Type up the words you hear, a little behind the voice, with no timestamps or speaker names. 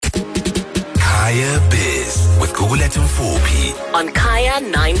Kaya Biz with Gugulet Mfupi on Kaya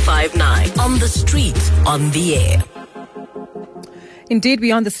 959. On the street, on the air. Indeed,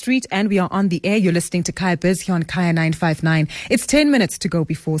 we are on the street and we are on the air. You're listening to Kaya Biz here on Kaya 959. It's 10 minutes to go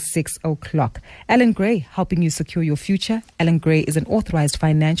before 6 o'clock. Alan Gray, helping you secure your future. Alan Gray is an authorized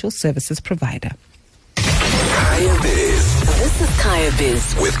financial services provider. Kaya Biz. This is Kaya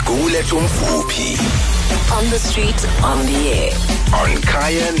Biz with Gugulet Mfupi on the street, on the air. On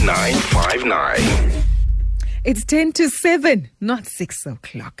Kaya 959. It's 10 to 7, not 6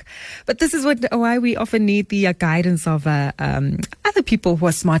 o'clock. But this is why we often need the guidance of other people who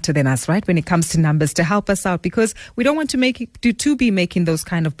are smarter than us, right, when it comes to numbers, to help us out, because we don't want to be making those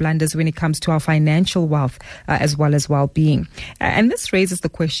kind of blunders when it comes to our financial wealth as well as well-being. And this raises the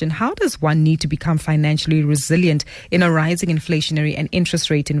question, how does one need to become financially resilient in a rising inflationary and interest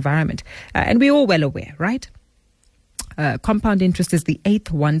rate environment? And we're all well aware, right? Compound interest is the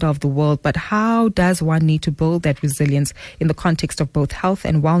eighth wonder of the world, but how does one need to build that resilience in the context of both health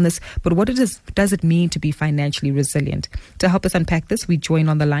and wellness? But what does it mean to be financially resilient? To help us unpack this, we join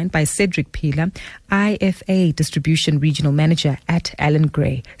on the line by Cedric Peeler, IFA Distribution Regional Manager at Alan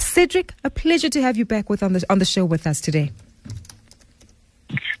Gray. Cedric, a pleasure to have you back on the show with us today.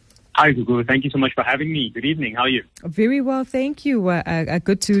 Hi, Gugu. Thank you so much for having me. Good evening. How are you? Very well, thank you.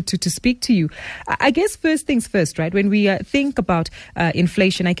 Good to speak to you. I guess first things first, right? When we think about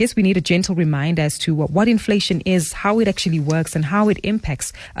inflation, I guess we need a gentle reminder as to what inflation is, how it actually works, and how it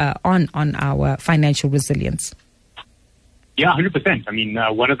impacts on our financial resilience. Yeah, 100%. I mean,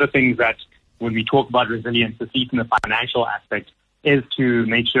 one of the things that when we talk about resilience, at least in the financial aspect, is to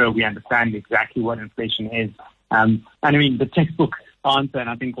make sure we understand exactly what inflation is. And I mean, the textbook answer, and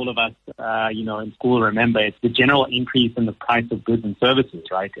I think all of us, in school remember, it's the general increase in the price of goods and services,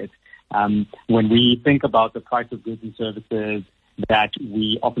 right? It's, when we think about the price of goods and services that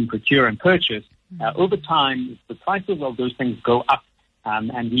we often procure and purchase, over time, the prices of those things go up.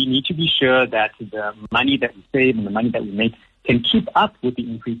 And we need to be sure that the money that we save and the money that we make can keep up with the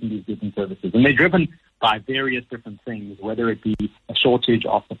increase in these goods and services. And they're driven by various different things, whether it be a shortage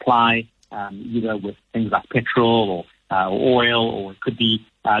of supply, either with things like petrol or oil, or it could be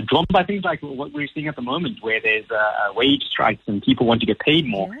drawn by things like what we're seeing at the moment, where there's wage strikes and people want to get paid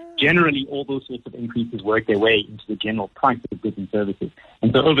more. Yeah. Generally, all those sorts of increases work their way into the general price of goods and services.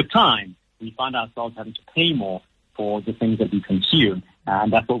 And so over time, we find ourselves having to pay more for the things that we consume,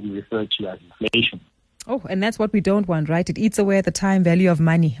 and that's what we refer to as inflation. Oh, and that's what we don't want, right? It eats away at the time value of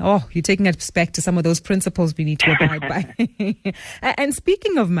money. Oh, you're taking us back to some of those principles we need to abide by. And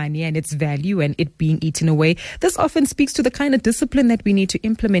speaking of money and its value and it being eaten away, this often speaks to the kind of discipline that we need to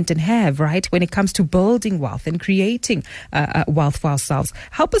implement and have, right, when it comes to building wealth and creating wealth for ourselves.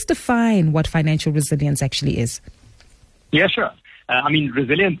 Help us define what financial resilience actually is. Yeah, sure.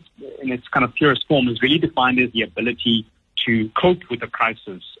 Resilience in its kind of purest form is really defined as the ability to cope with a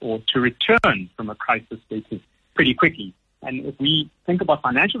crisis or to return from a crisis status pretty quickly. And if we think about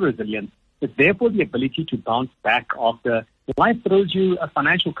financial resilience, it's therefore the ability to bounce back after life throws you a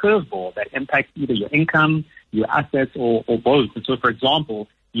financial curveball that impacts either your income, your assets, or both. And so, for example,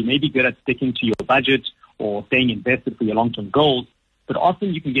 you may be good at sticking to your budget or staying invested for your long-term goals, but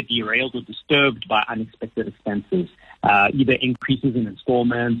often you can get derailed or disturbed by unexpected expenses, either increases in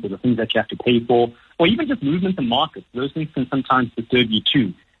installments or the things that you have to pay for, or even just movements in markets. Those things can sometimes disturb you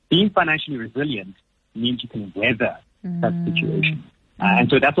too. Being financially resilient means you can weather that situation. And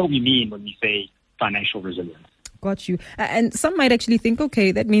so that's what we mean when we say financial resilience. Got you. And some might actually think,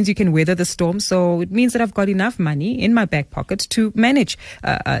 okay, that means you can weather the storm. So it means that I've got enough money in my back pocket to manage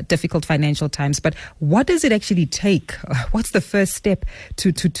difficult financial times. But what does it actually take? What's the first step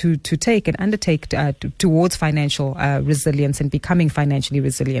to take and undertake towards financial resilience and becoming financially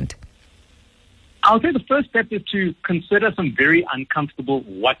resilient? I would say the first step is to consider some very uncomfortable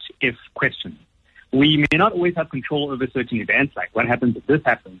what-if questions. We may not always have control over certain events, like what happens if this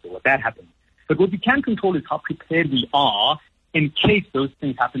happens or what that happens. But what we can control is how prepared we are in case those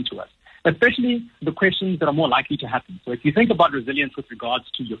things happen to us, especially the questions that are more likely to happen. So if you think about resilience with regards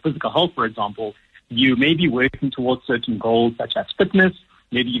to your physical health, for example, you may be working towards certain goals such as fitness.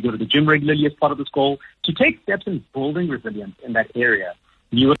 Maybe you go to the gym regularly as part of this goal. To take steps in building resilience in that area,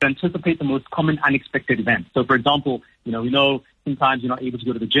 you would anticipate the most common unexpected events. So, for example, we know sometimes you're not able to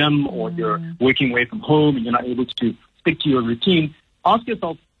go to the gym or you're working away from home and you're not able to stick to your routine. Ask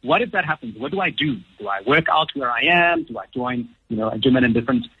yourself, what if that happens? What do I do? Do I work out where I am? Do I join, a gym in a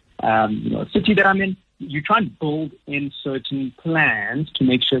different, city that I'm in? You try and build in certain plans to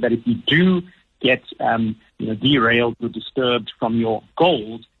make sure that if you do get, derailed or disturbed from your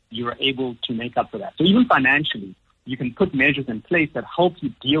goals, you're able to make up for that. So even financially, you can put measures in place that help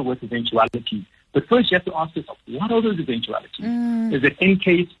you deal with eventualities But first, you have to ask yourself, what are those eventualities? Is it in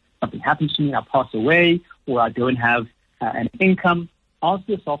case something happens to me, I pass away, or I don't have an income? Ask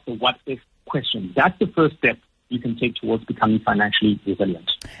yourself the what-if question. That's the first step you can take towards becoming financially resilient.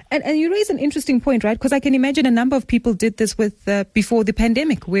 And you raise an interesting point, right? Because I can imagine a number of people did this with before the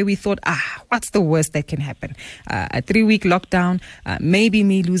pandemic, where we thought, what's the worst that can happen? A 3-week lockdown, maybe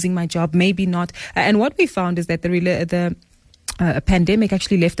me losing my job, maybe not. And what we found is that the pandemic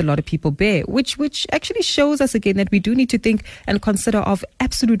actually left a lot of people bare, which actually shows us again that we do need to think and consider of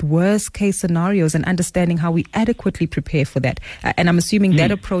absolute worst case scenarios and understanding how we adequately prepare for that. And I'm assuming that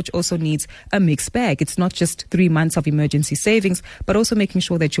approach also needs a mixed bag. It's not just 3 months of emergency savings, but also making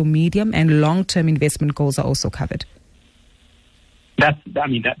sure that your medium and long-term investment goals are also covered.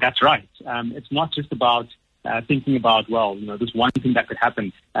 That's right. It's not just about thinking about, this one thing that could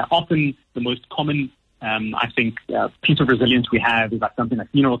happen. Often the most common piece of resilience we have is like something like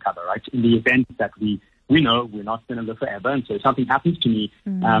funeral cover, right? In the event that we know we're not going to live forever, and so if something happens to me,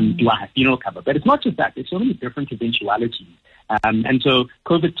 do I have funeral cover? But it's not just that. There's so many different eventualities. And so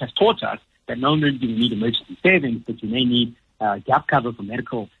COVID has taught us that not only do you need emergency savings, but you may need gap cover for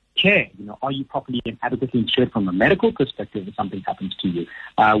medical care. Are you properly and adequately insured from a medical perspective if something happens to you?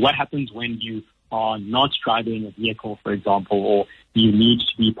 What happens when you are not driving a vehicle, for example, or you need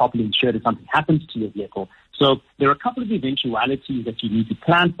to be properly insured if something happens to your vehicle? So there are a couple of eventualities that you need to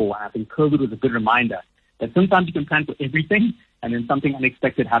plan for. And I think COVID was a good reminder that sometimes you can plan for everything, and then something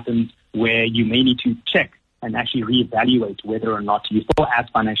unexpected happens where you may need to check and actually reevaluate whether or not you're still as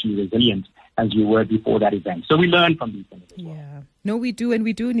financially resilient as you were before that event. So we learn from these things as well. Yeah. No, we do, and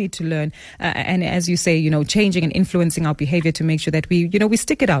we do need to learn. And as you say, changing and influencing our behavior to make sure that we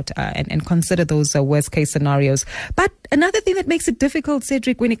stick it out and consider those worst case scenarios. But another thing that makes it difficult,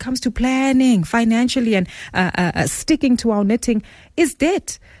 Cedric, when it comes to planning financially and sticking to our knitting is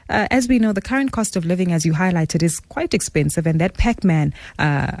debt. As we know, the current cost of living, as you highlighted, is quite expensive, and that Pac-Man,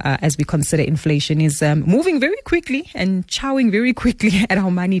 as we consider inflation, is moving very quickly and chowing very quickly at our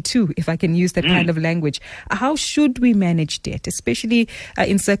money too, if I can use that kind of language. How should we manage debt, especially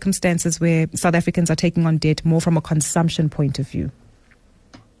in circumstances where South Africans are taking on debt more from a consumption point of view?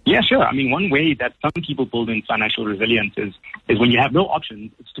 Yeah, sure. I mean, one way that some people build in financial resilience is when you have no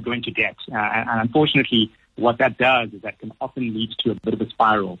options, it's to go into debt. And unfortunately, what that does is that can often lead to a bit of a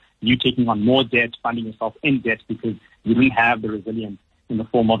spiral. You taking on more debt, finding yourself in debt because you didn't have the resilience in the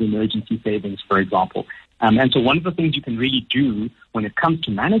form of emergency savings, for example. And so one of the things you can really do when it comes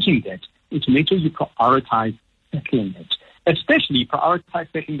to managing debt is to make sure you prioritize settling it, especially prioritize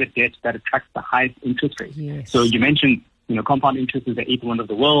settling the debt that attracts the highest interest rate. Yes. So you mentioned, compound interest is the eighth wonder of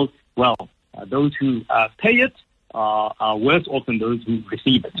the world. Well, those who pay it are worse off than those who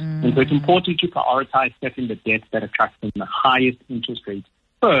receive it. And so it's important to prioritize settling the debt that attracts the highest interest rate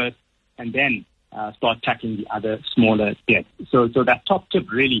first, and then start tackling the other smaller debts. So that top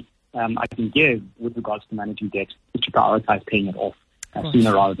tip really I can give with regards to managing debt is to prioritize paying it off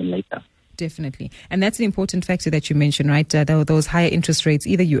sooner rather than later. Definitely. And that's an important factor that you mentioned, right? Those higher interest rates,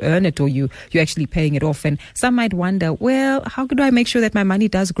 either you earn it or you're actually paying it off. And some might wonder, well, how do I make sure that my money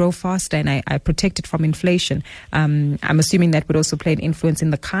does grow faster and I protect it from inflation? I'm assuming that would also play an influence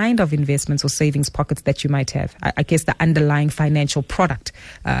in the kind of investments or savings pockets that you might have. I guess the underlying financial product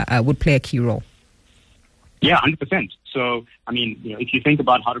would play a key role. Yeah, 100%. So, if you think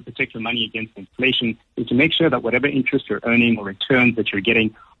about how to protect your money against inflation, is to make sure that whatever interest you're earning or returns that you're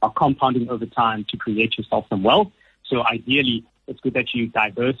getting are compounding over time to create yourself some wealth. So ideally, it's good that you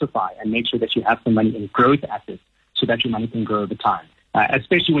diversify and make sure that you have some money in growth assets so that your money can grow over time.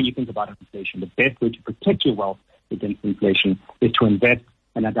 Especially when you think about inflation, the best way to protect your wealth against inflation is to invest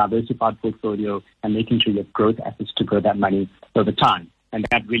in a diversified portfolio and making sure you have growth assets to grow that money over time. And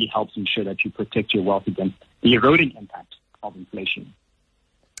that really helps ensure that you protect your wealth against the eroding impact of inflation.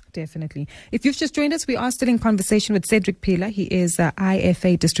 Definitely. If you've just joined us, we are still in conversation with Cedric Pila. He is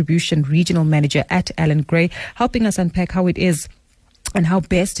IFA Distribution Regional Manager at Allan Gray, helping us unpack how it is and how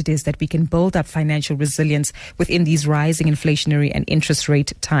best it is that we can build up financial resilience within these rising inflationary and interest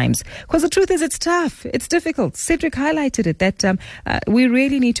rate times. Because the truth is, it's tough. It's difficult. Cedric highlighted it, that we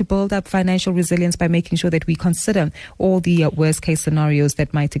really need to build up financial resilience by making sure that we consider all the worst case scenarios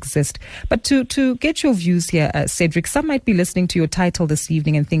that might exist. But to get your views here, Cedric, some might be listening to your title this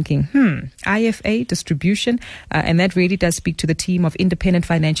evening and thinking, IFA distribution, and that really does speak to the team of independent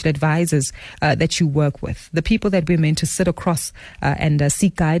financial advisors that you work with, the people that we're meant to sit across and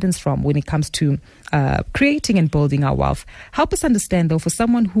seek guidance from when it comes to creating and building our wealth. Help us understand, though, for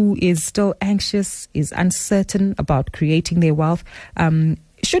someone who is still anxious, is uncertain about creating their wealth,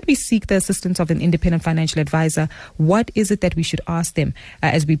 should we seek the assistance of an independent financial advisor? What is it that we should ask them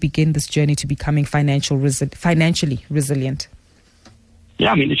as we begin this journey to becoming financially resilient?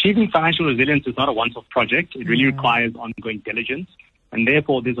 Yeah, I mean, achieving financial resilience is not a once-off project. It really requires ongoing diligence, and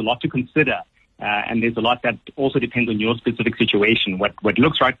therefore there's a lot to consider. And there's a lot that also depends on your specific situation. What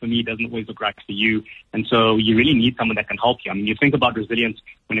looks right for me doesn't always look right for you. And so you really need someone that can help you. I mean, you think about resilience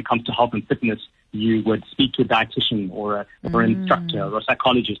when it comes to health and fitness, you would speak to a dietitian or an instructor or a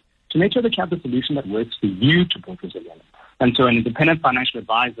psychologist to make sure that you have the solution that works for you to build resilience. And so an independent financial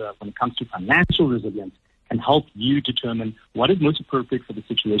advisor, when it comes to financial resilience, can help you determine what is most appropriate for the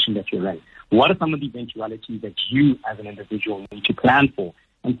situation that you're in. What are some of the eventualities that you as an individual need to plan for?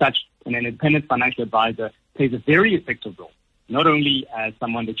 And such an independent financial advisor plays a very effective role, not only as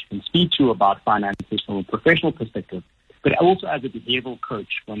someone that you can speak to about finances from a professional perspective, but also as a behavioral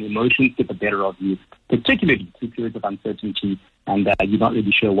coach when emotions get the better of you, particularly through periods of uncertainty and you're not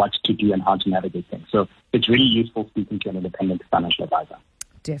really sure what to do and how to navigate things. So it's really useful speaking to an independent financial advisor.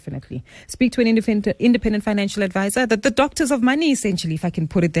 Definitely. Speak to an independent financial advisor, the doctors of money, essentially, if I can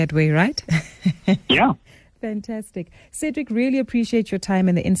put it that way, right? Yeah. Fantastic. Cedric, really appreciate your time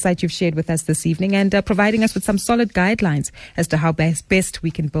and the insight you've shared with us this evening and providing us with some solid guidelines as to how best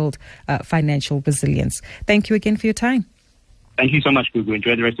we can build financial resilience. Thank you again for your time. Thank you so much, Gugu.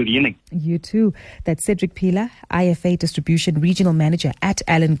 Enjoy the rest of the evening. You too. That's Cedric Pila, IFA Distribution Regional Manager at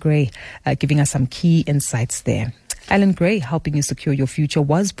Allan Gray, giving us some key insights there. Allan Gray, helping you secure your future,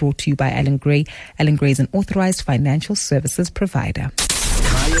 was brought to you by Allan Gray. Allan Gray is an authorized financial services provider.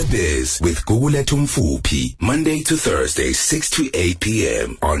 Kaya Biz with Gugulethu Mfuphi, Monday to Thursday, 6 to 8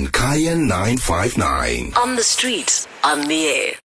 p.m. on Kaya 959. On the street, on the air.